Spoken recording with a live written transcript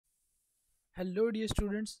Hello dear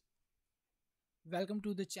students, welcome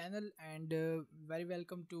to the channel and very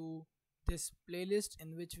welcome to this playlist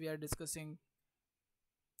in which we are discussing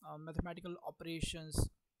mathematical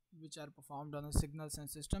operations which are performed on the signals and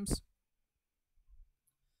systems.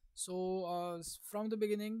 So from the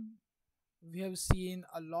beginning we have seen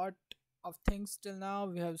a lot of things till now.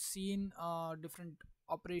 We have seen different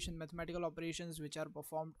mathematical operations which are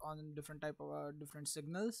performed on different type of different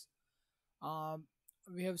signals. Um,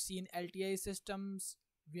 we have seen LTI systems,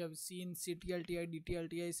 we have seen CT-LTI,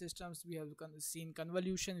 DT-LTI systems, we have seen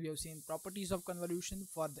convolution, we have seen properties of convolution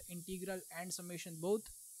for the integral and summation both.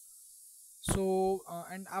 So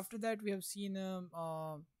and after that we have seen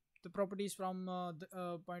the properties from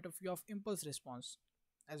the point of view of impulse response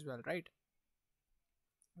as well, right?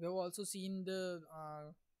 We have also seen the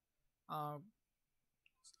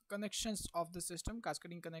connections of the system,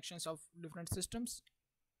 cascading connections of different systems.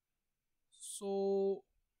 So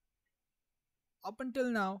up until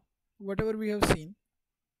now, whatever we have seen,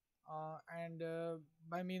 and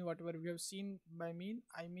by mean whatever we have seen, by mean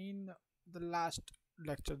I mean the last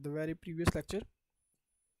lecture, the very previous lecture,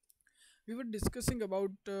 we were discussing about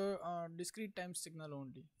discrete time signal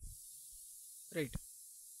only, right?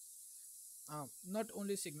 Not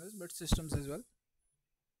only signals but systems as well,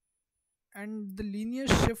 and the linear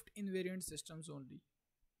shift invariant systems only,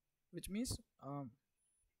 which means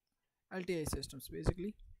LTI systems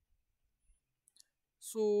basically.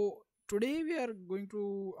 So today we are going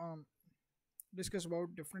to discuss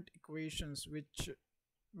about different equations which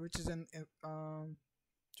is an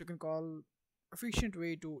you can call efficient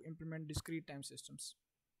way to implement discrete time systems.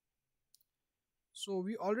 So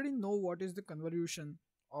we already know what is the convolution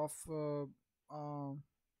of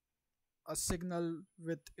a signal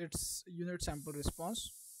with its unit sample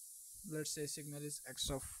response. Let's say signal is x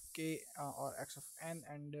of k or x of n,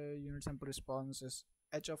 and unit sample response is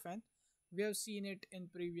h of n. We have seen it in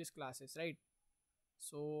previous classes, right?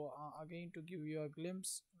 So again, to give you a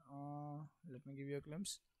glimpse, let me give you a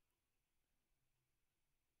glimpse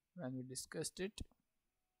when we discussed it,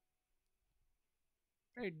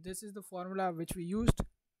 right? This is the formula which we used.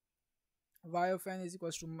 Y of n is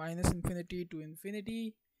equals to minus infinity to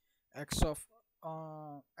infinity x of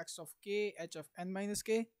k h of n minus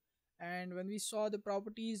k. And when we saw the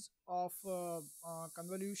properties of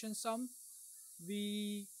convolution sum,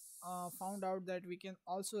 we found out that we can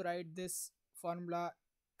also write this formula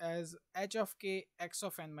as h of k x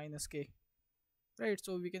of n minus k, right?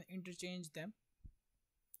 So we can interchange them.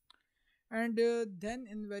 And then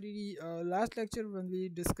in very last lecture, when we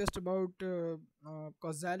discussed about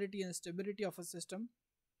causality and stability of a system,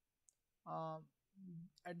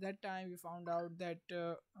 at that time we found out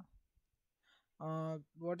that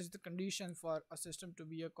what is the condition for a system to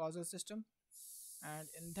be a causal system, and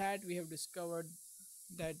in that we have discovered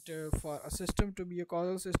that for a system to be a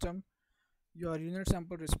causal system, your unit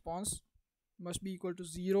sample response must be equal to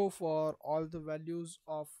 0 for all the values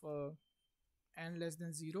of n less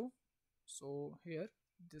than 0. So here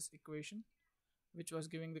this equation which was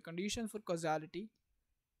giving the condition for causality,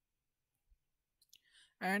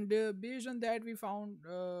 and based on that we found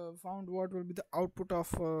what will be the output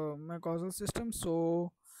of my causal system.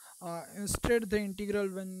 So instead the integral,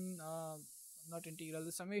 when not integral,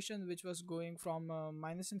 the summation which was going from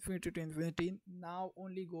minus infinity to infinity, now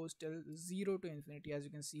only goes till 0 to infinity. As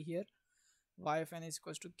you can see here, y of n is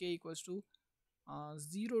equals to k equals to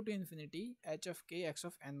 0 to infinity h of k x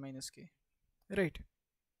of n minus k, right?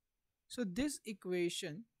 So this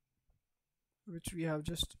equation which we have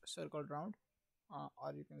just circled around,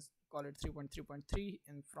 or you can call it 3.3.3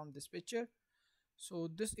 in from this picture. So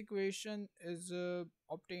this equation is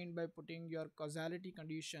obtained by putting your causality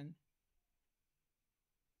condition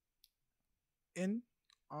in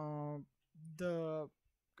the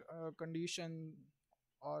condition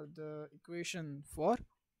or the equation for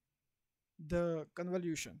the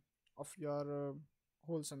convolution of your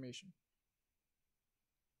whole summation.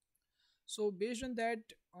 So based on that,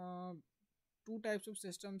 two types of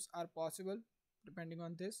systems are possible depending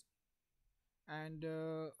on this, and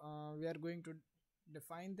we are going to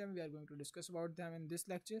define them, we are going to discuss about them in this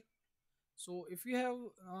lecture. So if you have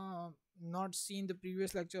not seen the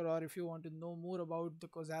previous lecture, or if you want to know more about the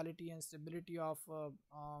causality and stability of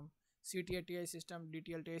CT-LTI system,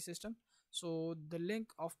 DT-LTI system, so the link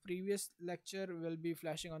of previous lecture will be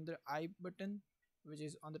flashing on the I button, which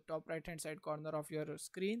is on the top right hand side corner of your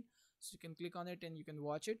screen. So you can click on it and you can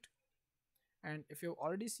watch it. And if you've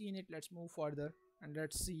already seen it, let's move further and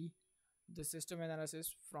let's see the system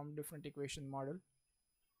analysis from different equation model.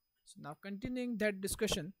 So now continuing that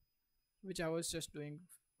discussion which I was just doing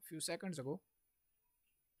a few seconds ago,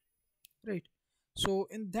 right? So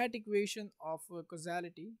in that equation of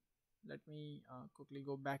causality, let me quickly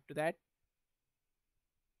go back to that.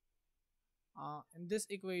 In this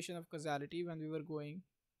equation of causality, when we were going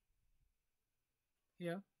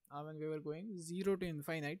here, when we were going 0 to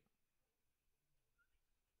infinite,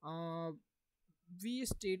 uh, we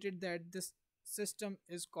stated that this system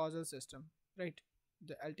is causal system, right?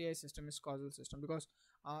 The LTI system is causal system because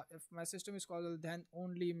if my system is causal, then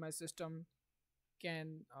only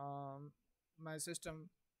can my system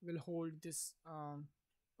will hold this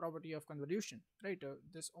property of convolution, right?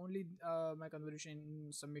 This only my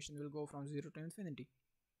convolution summation will go from 0 to infinity.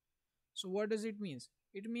 So what does it means?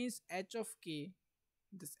 It means h of k,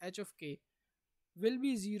 this h of k will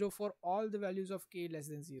be 0 for all the values of k less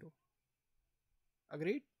than 0.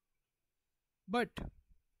 Agreed? But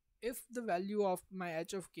if the value of my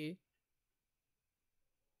h of k,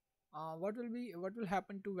 what will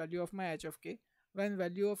happen to value of my h of k when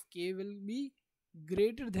value of k will be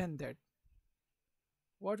greater than that?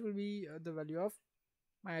 What will be the value of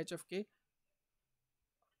my h of k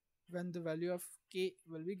when the value of k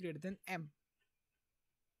will be greater than m,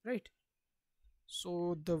 right?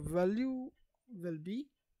 So the value will be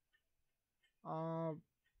uh,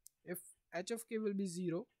 if h of k will be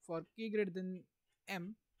 0 for k greater than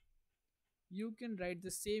m, you can write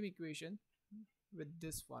the same equation with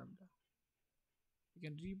this formula. You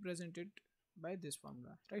can represent it by this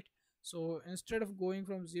formula, right? So instead of going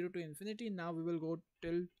from 0 to infinity, now we will go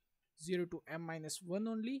till 0 to m minus 1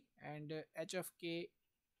 only, and h of k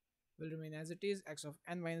will remain as it is, x of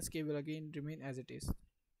n minus k will again remain as it is.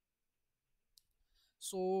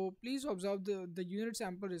 So please observe the unit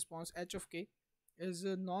sample response h of k is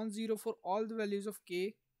non-zero for all the values of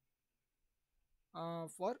k,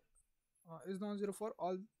 for is non-zero for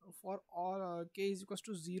all k is equals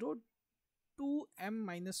to 0 to m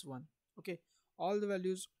minus 1. Okay, all the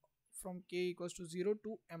values from k equals to 0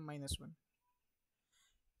 to m minus 1,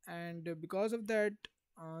 and because of that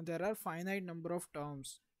there are finite number of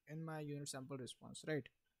terms in my unit sample response, right?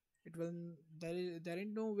 It will there is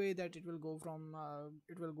no way that it will go from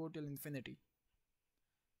it will go till infinity,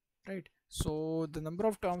 right? So the number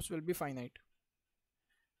of terms will be finite,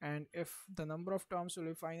 and if the number of terms will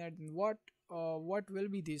be finite, then what will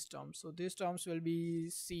be these terms? So these terms will be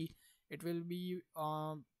c, it will be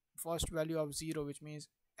first value of 0, which means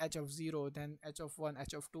h of 0, then h of 1,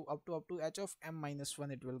 h of 2, up to h of m minus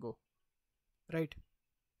 1 it will go, right?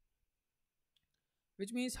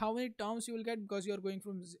 Which means how many terms you will get, because you are going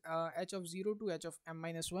from h of 0 to h of m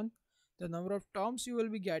minus 1, the number of terms you will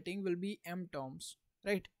be getting will be m terms,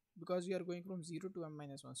 right? Because you are going from 0 to m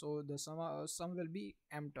minus 1, so the sum will be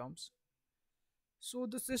m terms. So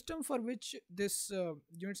the system for which this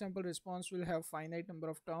unit sample response will have finite number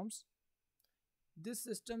of terms, these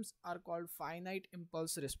systems are called finite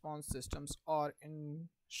impulse response systems, or in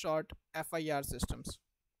short FIR systems.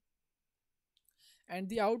 And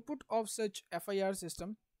the output of such FIR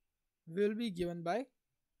system will be given by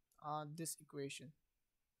this equation: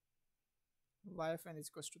 y of n is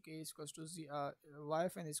equals to k is equals to y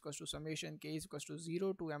of n is equals to summation k is equals to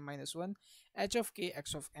 0 to m minus 1 h of k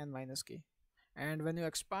x of n minus k. And when you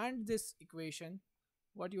expand this equation,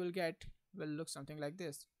 what you will get will look something like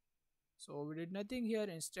this. So we did nothing here.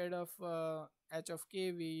 Instead of h of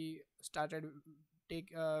k, we started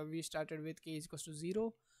with k is equals to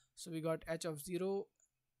 0, so we got h of 0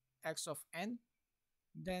 x of n,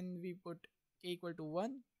 then we put k equal to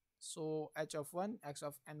 1, so h of 1 x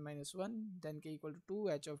of n minus 1, then k equal to 2,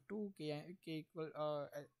 h of 2 k equal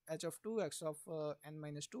h of 2 x of n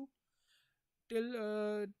minus 2,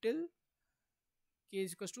 till k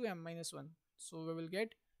is equals to m minus 1. So we will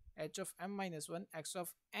get h of m minus 1 x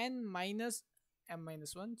of n minus m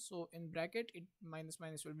minus 1. So in bracket, it minus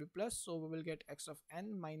minus will be plus, so we will get x of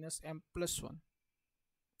n minus m plus 1,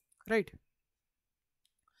 right?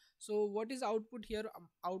 So what is output here?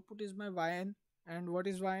 Output is my yn. And what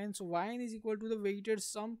is yn? So yn is equal to the weighted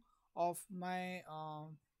sum of my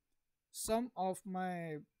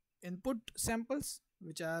input samples,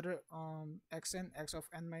 which are xn, x of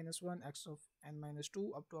n minus 1, x of n minus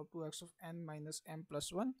 2, up to x of n minus m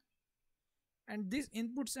plus 1. And these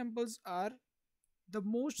input samples are the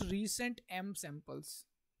most recent m samples,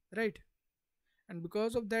 right? And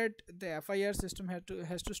because of that, the FIR system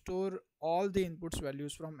has to store all the inputs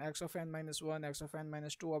values from x of n minus 1, x of n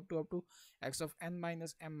minus 2, up to x of n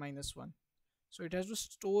minus m minus 1. So it has to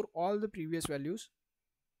store all the previous values,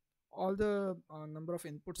 all the number of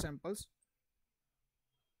input samples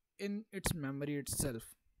in its memory itself.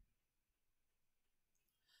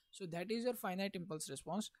 So that is your finite impulse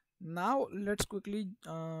response. Now let's quickly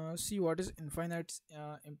see what is infinite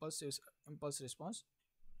impulse response,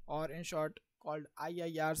 or in short called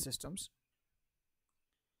IIR systems.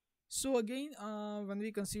 So again, when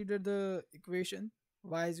we consider the equation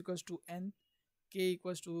y is equals to n, k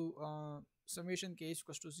equals to summation k is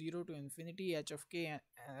equals to 0 to infinity h of k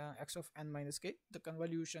x of n minus k, the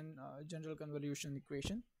convolution, general convolution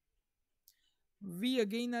equation, we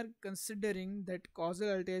again are considering that causal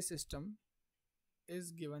LTI system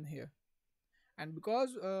is given here. And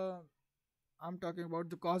because I'm talking about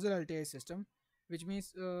the causal LTI system, which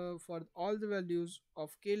means for all the values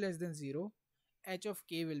of k less than 0, h of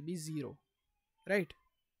k will be 0, right?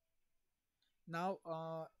 Now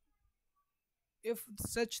if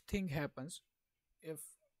such thing happens, if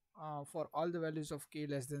for all the values of k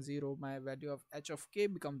less than 0 my value of h of k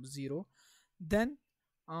becomes 0, then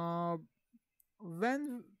uh,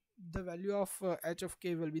 when the value of h of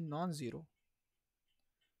k will be non-zero,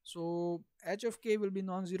 so h of k will be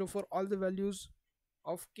non-zero for all the values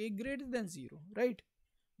of k greater than 0, right?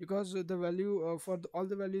 Because the value for all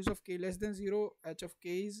the values of k less than 0, h of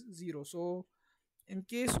k is 0. So in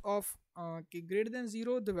case of k greater than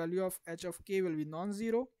 0, the value of h of k will be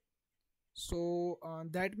non-zero. So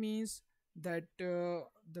that means that the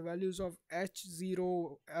values of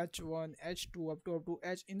h0, h1, h2 up to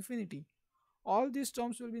h infinity, all these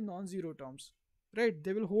terms will be non-zero terms, right?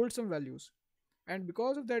 They will hold some values. And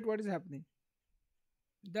because of that, what is happening?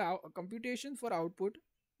 The computation for output,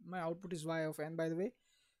 my output is y of n, by the way,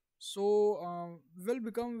 so will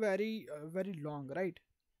become very long, right?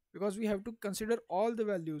 Because we have to consider all the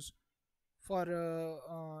values for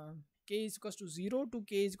k is equals to 0 to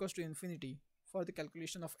k is equals to infinity for the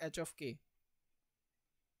calculation of h of k,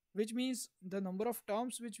 which means the number of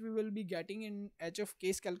terms which we will be getting in h of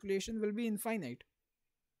k's calculation will be infinite.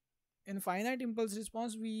 In finite impulse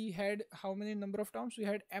response, we had how many number of terms? We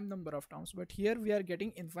had m number of terms, but here we are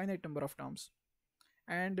getting infinite number of terms.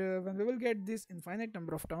 And when we will get this infinite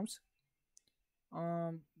number of terms,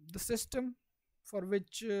 the system for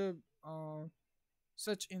which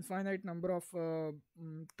such infinite number of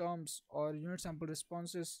terms or unit sample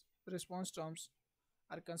response terms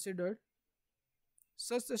are considered,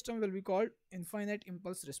 such system will be called infinite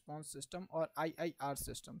impulse response system or IIR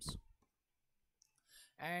systems.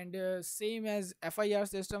 And same as FIR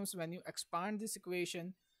systems, when you expand this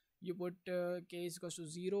equation, you put k is equals to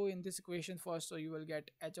 0 in this equation first, so you will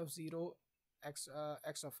get h of 0 x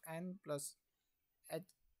of n plus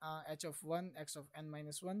h of 1 x of n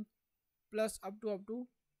minus 1 plus up to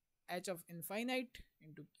h of infinite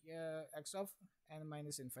into x of n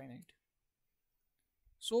minus infinite.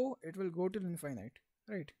 So it will go till infinite,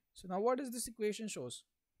 right? So now what does this equation shows?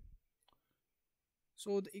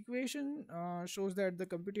 So the equation shows that the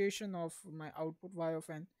computation of my output y of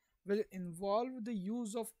n will involve the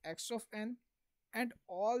use of x of n and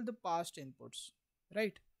all the past inputs,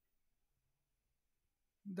 right?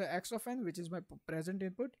 The x of n, which is my present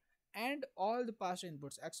input, and all the past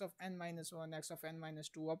inputs, x of n minus 1, x of n minus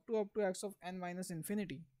 2 up to x of n minus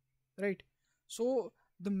infinity, right? So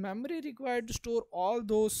the memory required to store all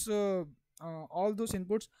those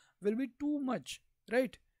inputs will be too much,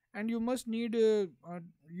 right? And you must need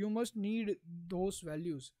those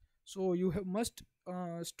values, so you must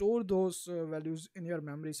store those values in your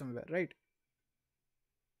memory somewhere, right?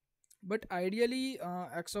 But ideally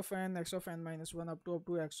x of n minus 1 up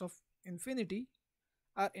to x of infinity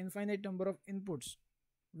are infinite number of inputs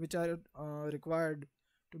which are required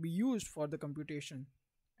to be used for the computation,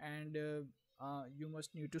 and you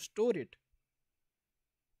must need to store it.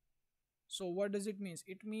 So what does it mean?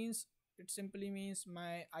 It simply means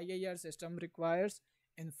my IIR system requires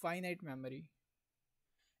infinite memory,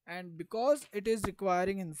 and because it is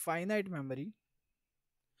requiring infinite memory,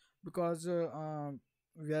 because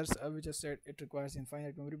we just said it requires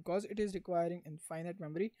infinite memory, because it is requiring infinite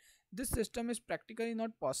memory, this system is practically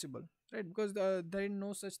not possible, right? Because there is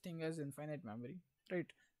no such thing as infinite memory, right?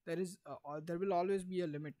 There will always be a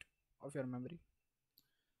limit of your memory.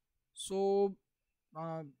 So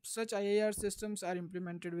such IIR systems are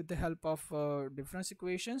implemented with the help of difference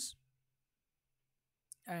equations,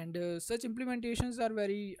 and such implementations are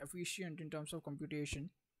very efficient in terms of computation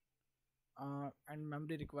and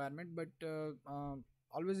memory requirement. But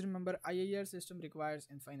always remember, IIR system requires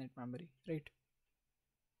infinite memory, right?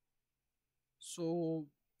 So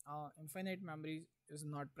infinite memory is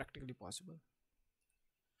not practically possible.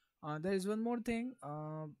 There is one more thing,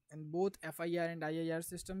 in both FIR and IIR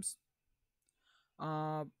systems,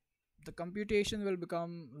 uh, the computation will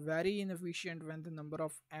become very inefficient when the number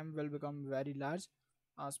of m will become very large.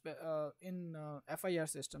 In FIR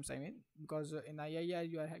systems, I mean, because in IIR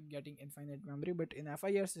you are getting infinite memory, but in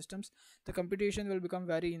FIR systems the computation will become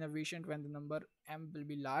very inefficient when the number m will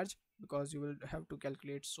be large, because you will have to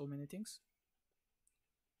calculate so many things.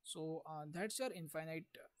 So that's your infinite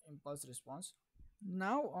impulse response.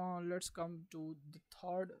 Now let's come to the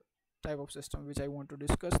third type of system which I want to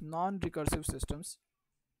discuss, non-recursive systems.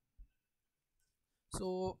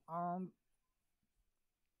 So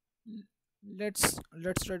let's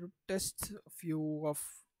try to test a few of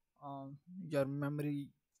your memory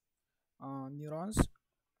neurons.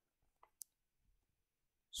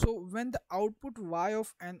 So when the output y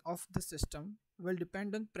of n of the system will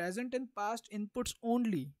depend on present and past inputs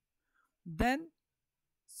only, then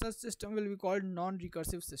such system will be called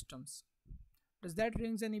non-recursive systems. Does that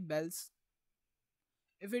rings any bells?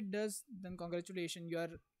 If it does, then congratulations, you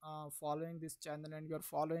are following this channel and you are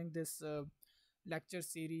following this lecture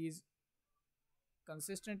series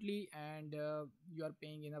consistently, and you are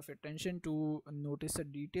paying enough attention to notice the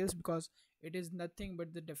details, because it is nothing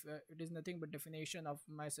but definition of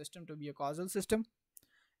my system to be a causal system,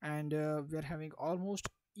 and we are having almost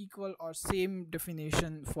equal or same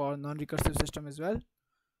definition for non-recursive system as well,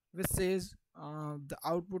 which says the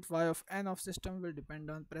output y of n of system will depend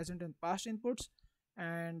on present and past inputs,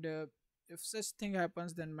 and if such thing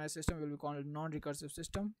happens, then my system will be called non-recursive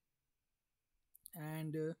system.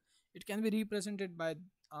 And it can be represented by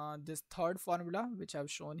this third formula which I've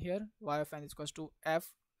shown here. Y of n is equals to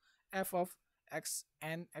f of x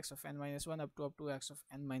of n minus 1 up to x of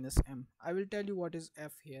n minus m. I will tell you what is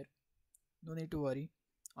f here, no need to worry.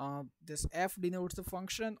 This f denotes the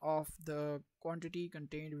function of the quantity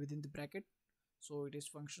contained within the bracket, so it is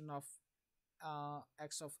function of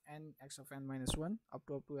x of n minus 1 up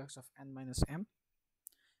to x of n minus m.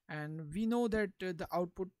 And we know that the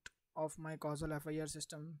output of my causal FIR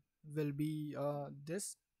system will be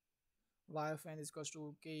this: y of n is equals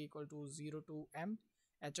to k equal to 0 to m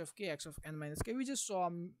h of k x of n minus k. We just saw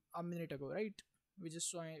a minute ago, right? We just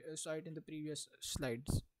saw it in the previous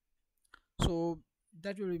slides. So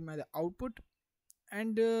that will be my output.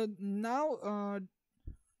 And now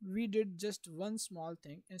we did just one small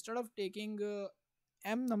thing. Instead of taking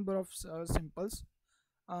m number of simples,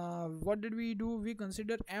 what did we do? We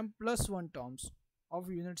consider m plus 1 terms of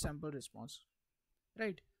unit sample response,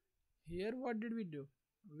 right? Here what did we do?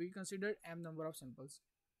 We considered m number of samples,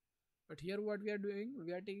 but here what we are doing,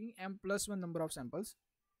 we are taking m plus 1 number of samples,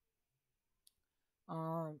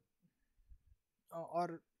 or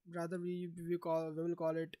rather we will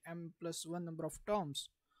call it m plus 1 number of terms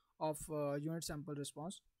of unit sample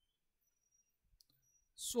response.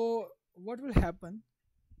 So what will happen,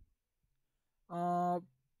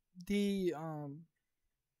 the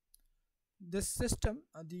this system,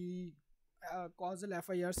 the causal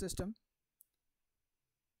FIR system,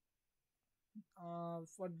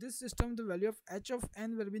 for this system the value of h of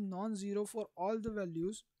n will be non-zero for all the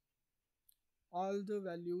values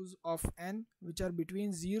of n which are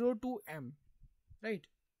between 0 to m, right?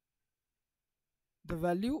 The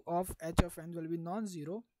value of h of n will be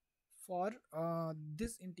non-zero for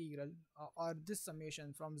this integral or this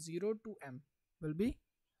summation from 0 to m will be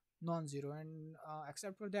non-zero, and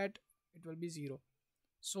except for that it will be 0.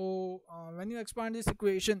 So when you expand this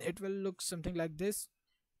equation, it will look something like this.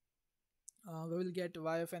 We will get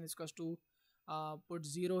y of n is equals to put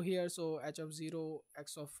 0 here, so h of 0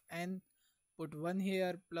 x of n, put 1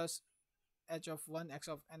 here, plus h of 1 x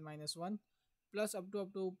of n minus 1, plus up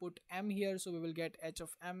to put m here, so we will get h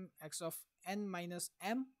of m x of n minus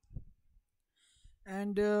m.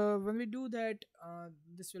 And when we do that,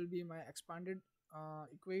 this will be my expanded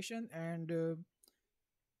equation, and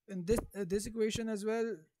in this equation as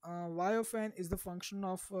well, y of n is the function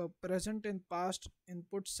of present and past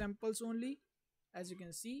input samples only. As you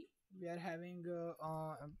can see, we are having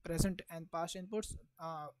present and past inputs.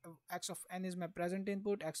 X of n is my present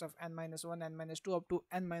input, x of n minus 1, n minus 2 up to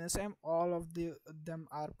n minus m, all of them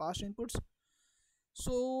are past inputs.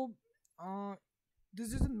 So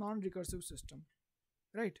this is a non-recursive system,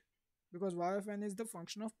 right? Because y of n is the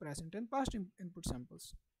function of present and past input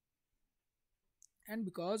samples. And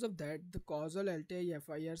because of that, the causal LTI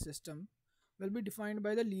FIR system will be defined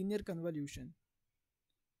by the linear convolution,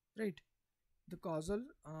 right? The causal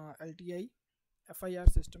LTI FIR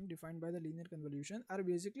system defined by the linear convolution are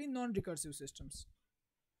basically non-recursive systems.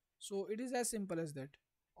 So it is as simple as that.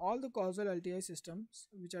 All the causal LTI systems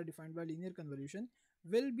which are defined by linear convolution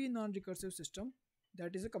will be non-recursive system.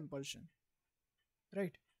 That is a compulsion,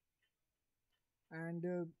 right? And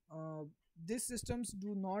these systems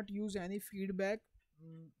do not use any feedback.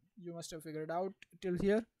 You must have figured out till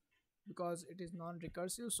here, because it is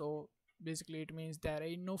non-recursive, so basically it means there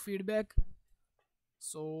ain't no feedback.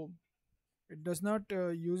 So it does not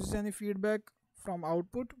use any feedback from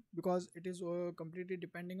output, because it is completely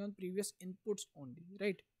depending on previous inputs only,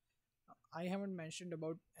 right? I haven't mentioned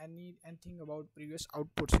about anything about previous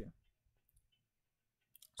outputs here,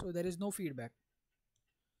 so there is no feedback.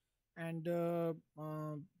 And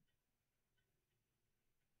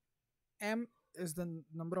m is the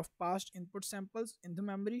number of past input samples in the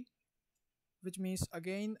memory, which means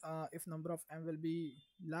again if number of m will be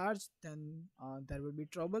large, then there will be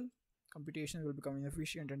trouble, computation will become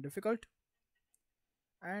inefficient and difficult.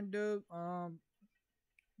 And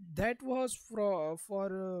that was for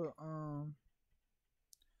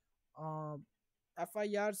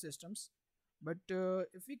FIR systems. But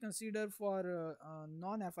if we consider for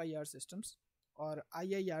non-FIR systems or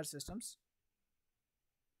IIR systems,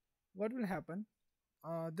 what will happen?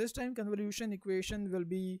 This time convolution equation will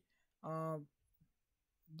be uh,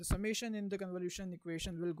 the summation in the convolution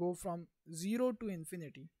equation will go from 0 to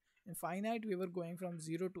infinity. In finite we were going from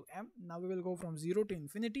 0 to m, now we will go from 0 to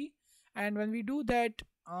infinity. And when we do that,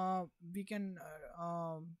 we can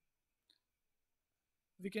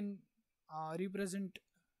represent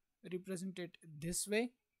it this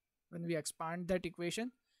way when we expand that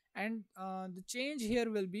equation. And the change here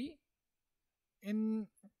will be in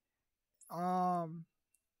um,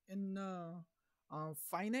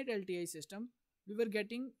 finite LTI system, we were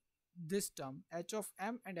getting this term h of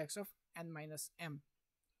m and x of n minus m.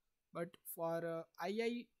 But for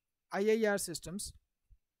IIR systems,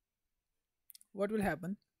 what will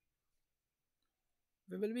happen?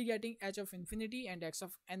 We will be getting h of infinity and x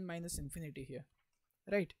of n minus infinity here,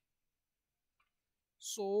 right?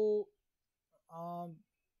 So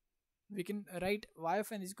we can write y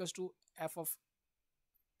of n is equals to f of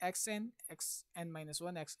xn minus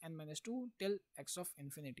 1 xn minus 2 till x of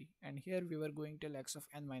infinity. And here we were going till x of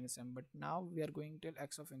n minus m, but now we are going till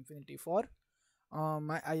x of infinity for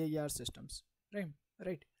my IIR systems,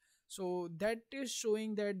 right? So that is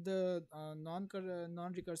showing that the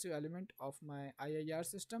non-recursive element of my IIR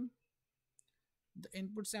system, the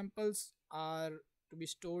input samples are to be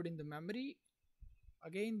stored in the memory,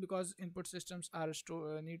 again because input systems are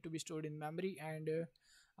need to be stored in memory. And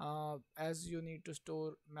as you need to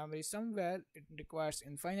store memory somewhere, it requires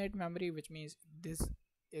infinite memory, which means this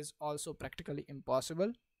is also practically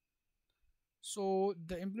impossible. So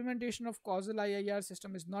the implementation of causal IIR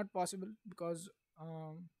system is not possible, because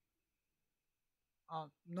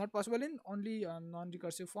not possible in only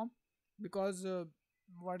non-recursive form, because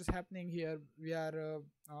what is happening here, we are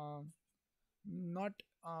not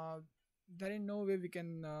there is no way we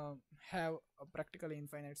can have a practically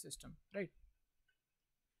infinite system, right?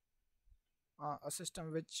 A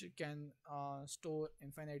system which can store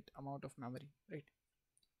infinite amount of memory, right?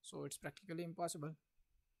 So it's practically impossible.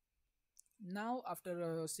 Now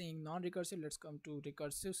after seeing non-recursive, let's come to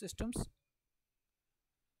recursive systems.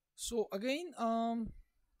 So again,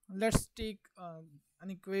 let's take an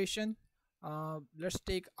equation. Let's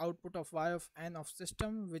take output of y of n of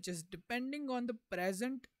system, which is depending on the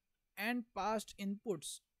present and past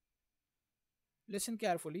inputs. Listen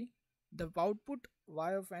carefully. The output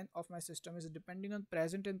y of n of my system is depending on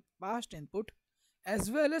present and past input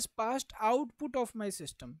as well as past output of my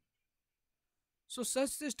system. So such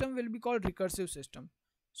system will be called recursive system.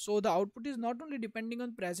 So the output is not only depending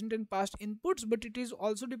on present and past inputs, but it is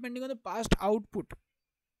also depending on the past output.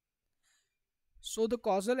 So the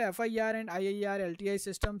causal FIR and IIR LTI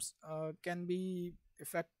systems can be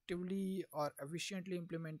effectively or efficiently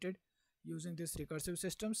implemented using these recursive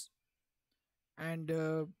systems. And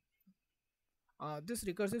these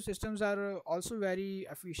recursive systems are also very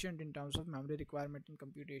efficient in terms of memory requirement and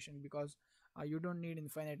computation, because you don't need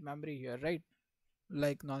infinite memory here, right?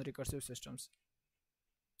 Like non-recursive systems.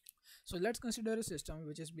 So let's consider a system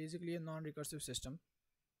which is basically a non-recursive system.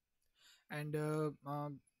 And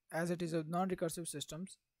as it is a non-recursive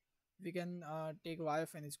systems, we can take y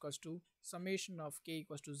of n is equals to summation of k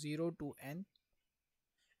equals to 0 to n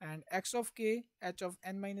and x of k h of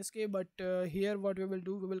n minus k. But here what we will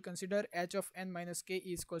do, we will consider h of n minus k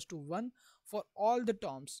is equals to 1 for all the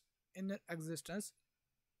terms in existence.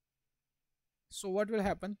 So what will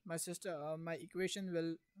happen, my my equation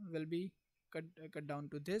will be cut down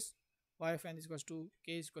to this: y of n is equals to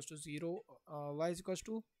k is equals to 0, y is equals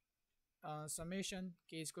to summation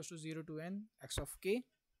k is equals to 0 to n x of k,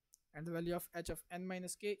 and the value of h of n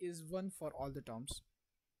minus k is 1 for all the terms.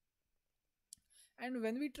 And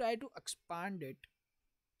when we try to expand it,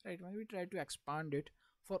 right, when we try to expand it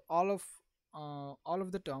for all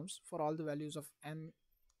of the terms, for all the values of n,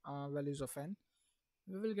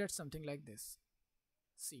 we will get something like this.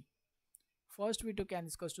 See, first we took n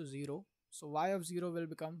is equals to 0, so y of 0 will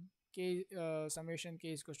become k summation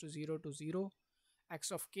k is equals to 0 to 0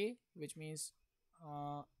 x of k, which means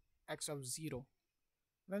x of 0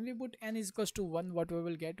 When we put n is equals to 1, what we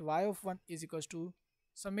will get? Y of 1 is equals to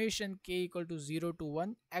summation k equal to 0 to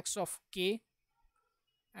 1 x of k,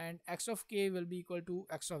 and x of k will be equal to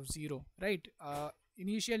x of 0, right?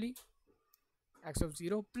 Initially x of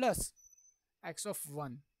 0 plus x of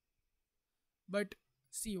 1. But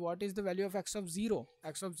see, what is the value of x of 0?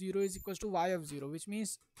 X of 0 is equals to y of 0, which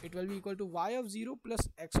means it will be equal to y of 0 plus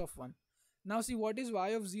x of 1. Now see, what is y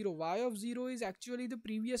of 0? Y of 0 is actually the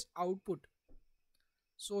previous output.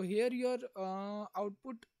 So here your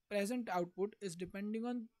output, present output, is depending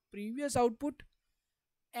on previous output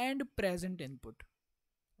and present input,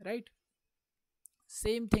 right?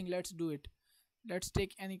 Same thing, let's do it. Let's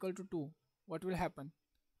take n equal to 2. What will happen?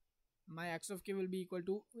 My x of k will be equal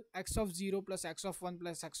to x of 0 plus x of 1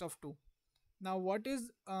 plus x of 2. Now what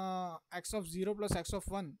is x of 0 plus x of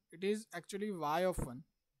 1? It is actually y of 1,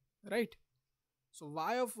 right? So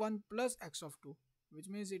y of 1 plus x of 2, which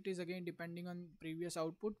means it is again depending on previous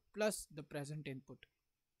output plus the present input.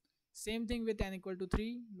 Same thing with n equal to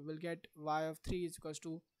 3. We will get y of 3 is equals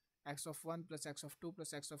to x of 1 plus x of 2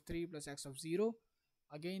 plus x of 3 plus x of 0.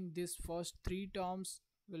 Again, this first 3 terms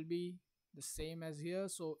will be the same as here,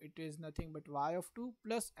 so it is nothing but y of 2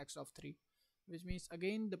 plus x of 3, which means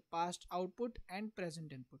again the past output and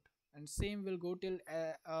present input, and same will go till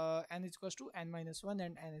n is equals to n minus 1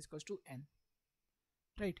 and n is equals to n,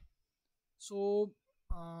 right? So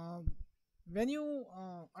when you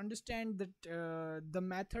understand that the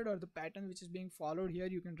method or the pattern which is being followed here,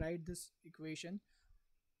 you can write this equation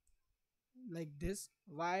like this: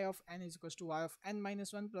 y of n is equals to y of n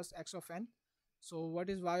minus 1 plus x of n. So what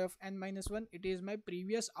is y of n minus 1? It is my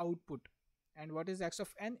previous output. And what is x of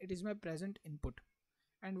n? It is my present input.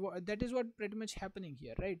 And that is what pretty much happening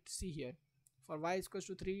here, right? See here, for y is equals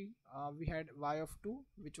to 3, we had y of 2,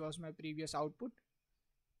 which was my previous output,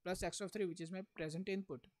 plus x of 3, which is my present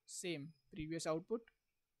input. Same, previous output,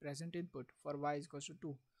 present input. For y is equals to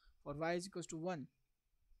 2. For y is equals to 1,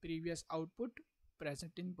 previous output,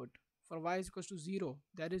 present input. For y is equals to 0,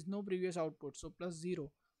 there is no previous output, so plus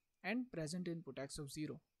 0 and present input x of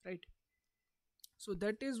 0, right? So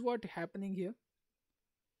that is what happening here.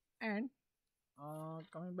 And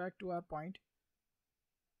coming back to our point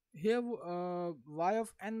here, y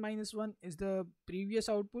of n minus 1 is the previous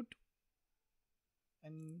output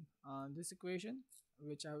in this equation,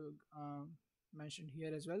 which I mentioned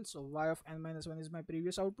here as well. So y of n minus 1 is my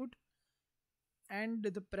previous output, and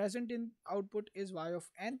the present in output is y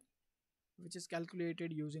of n, which is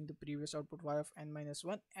calculated using the previous output y of n minus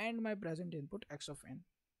 1 and my present input x of n,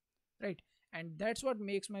 right? And that's what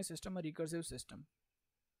makes my system a recursive system.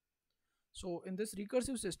 So in this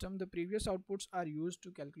recursive system, the previous outputs are used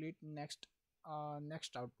to calculate next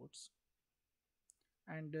outputs,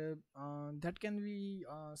 and that can be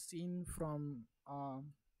seen from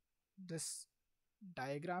this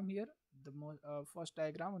diagram here, the first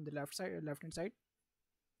diagram on the left hand side,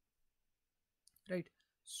 right?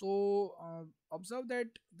 So observe that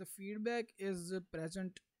the feedback is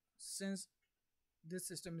present since this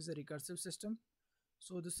system is a recursive system.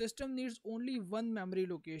 So the system needs only one memory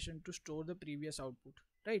location to store the previous output,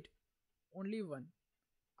 right? Only one.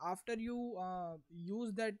 After you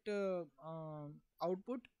use that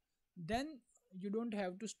output, then you don't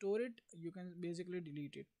have to store it. You can basically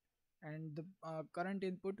delete it, and the current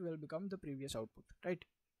input will become the previous output, right?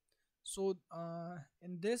 So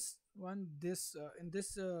in this one, in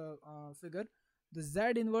this figure, the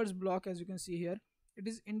Z inverse block, as you can see here, it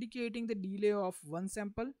is indicating the delay of one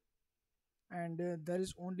sample, and there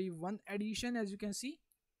is only one addition. As you can see,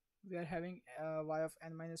 we are having y of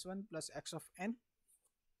n minus 1 plus x of n.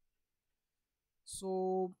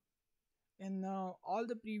 So in all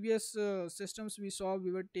the previous systems we saw,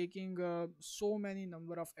 we were taking so many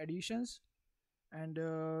number of additions, and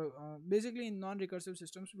basically in non-recursive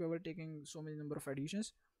systems we were taking so many number of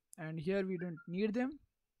additions, and here we don't need them.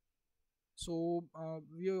 So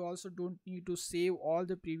we also don't need to save all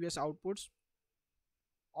the previous outputs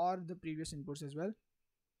or the previous inputs as well.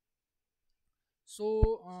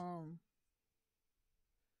 So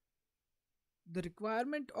the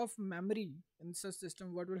requirement of memory in such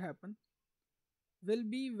system, what will happen, will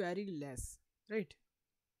be very less, right?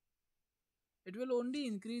 It will only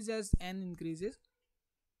increase as n increases,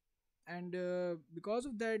 and because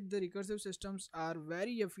of that, the recursive systems are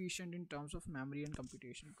very efficient in terms of memory and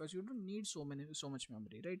computation, because you don't need so much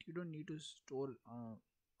memory, right? You don't need to store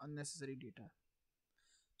unnecessary data.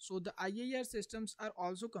 So the IIR systems are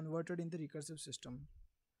also converted in the recursive system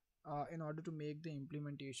in order to make the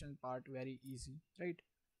implementation part very easy, right?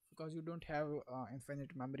 Because you don't have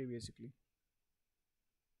infinite memory basically.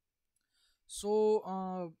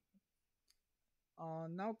 So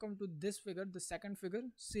Now come to this figure, the second figure.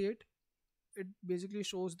 See it. It basically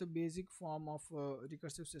shows the basic form of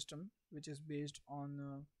recursive system, which is based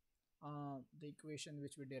on the equation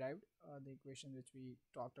which we derived, the equation which we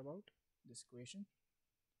talked about. This equation.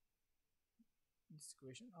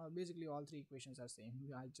 Basically all three equations are same.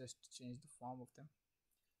 I just changed the form of them.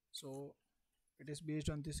 So it is based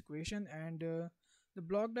on this equation, and the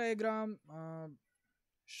block diagram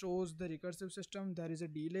shows the recursive system. There is a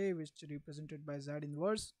delay which represented by Z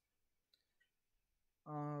inverse.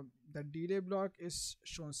 The delay block is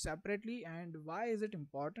shown separately, and why is it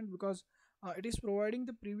important? Because it is providing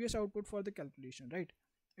the previous output for the calculation, right?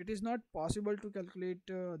 It is not possible to calculate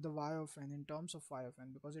the y of n in terms of y of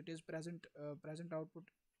n, because it is present output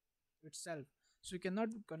itself. So you cannot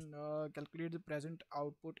calculate the present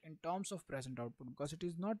output in terms of present output, because it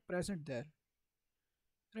is not present there,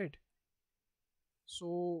 right?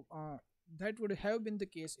 So that would have been the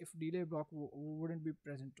case if delay block wouldn't be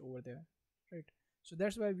present over there, right? So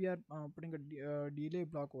that's why we are putting a delay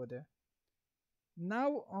block over there.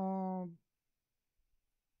 Now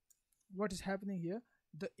what is happening here?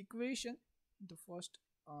 The equation, the first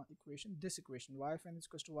equation, this equation, y of n is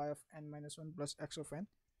equals to y of n minus 1 plus x of n,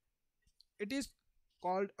 it is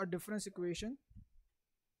called a difference equation,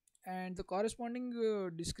 and the corresponding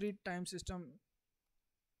discrete time system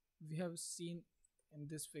we have seen in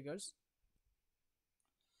these figures.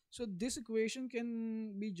 So this equation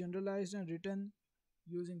can be generalized and written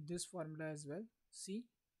using this formula as well. See,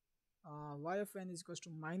 y of n is equals to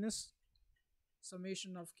minus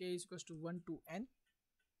summation of k is equals to 1 to n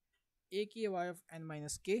aky of n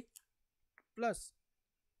minus k plus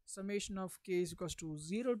summation of k is equals to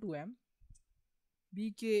 0 to m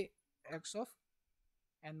bk x of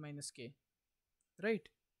n minus k, right?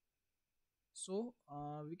 So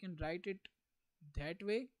we can write it that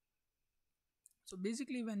way. So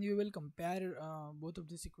basically when you will compare both of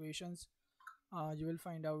these equations, you will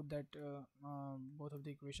find out that both of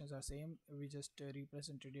the equations are same. We just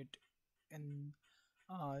represented it in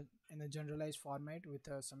a generalized format with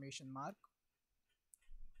a summation mark,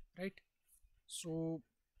 right? So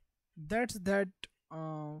that's that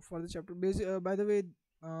for the chapter. By the way,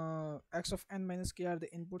 x of n minus k are the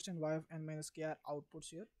inputs and y of n minus k are outputs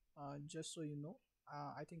here, just so you know.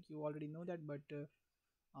 I think you already know that, but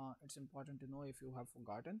it's important to know if you have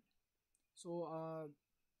forgotten. So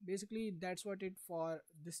basically that's what it for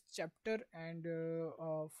this chapter, and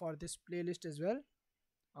for this playlist as well.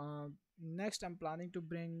 Next I'm planning to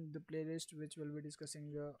bring the playlist which will be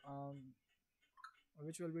discussing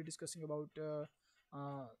about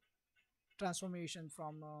transformation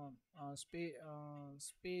from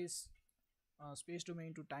space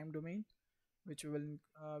domain to time domain, which will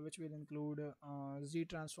include z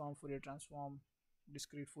transform, Fourier transform,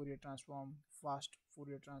 discrete Fourier transform, fast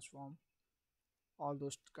Fourier transform, all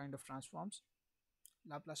those kind of transforms,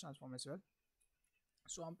 Laplace transform as well.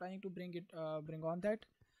 So I'm planning to bring on that.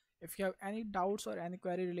 If you have any doubts or any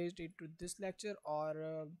query related to this lecture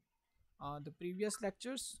or the previous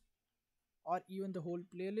lectures, or even the whole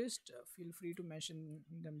playlist, feel free to mention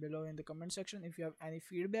them below in the comment section. If you have any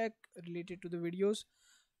feedback related to the videos,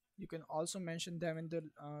 you can also mention them in the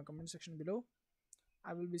comment section below.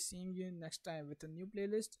 I will be seeing you next time with a new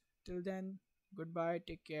playlist. Till then, goodbye,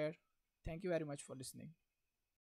 take care. Thank you very much for listening.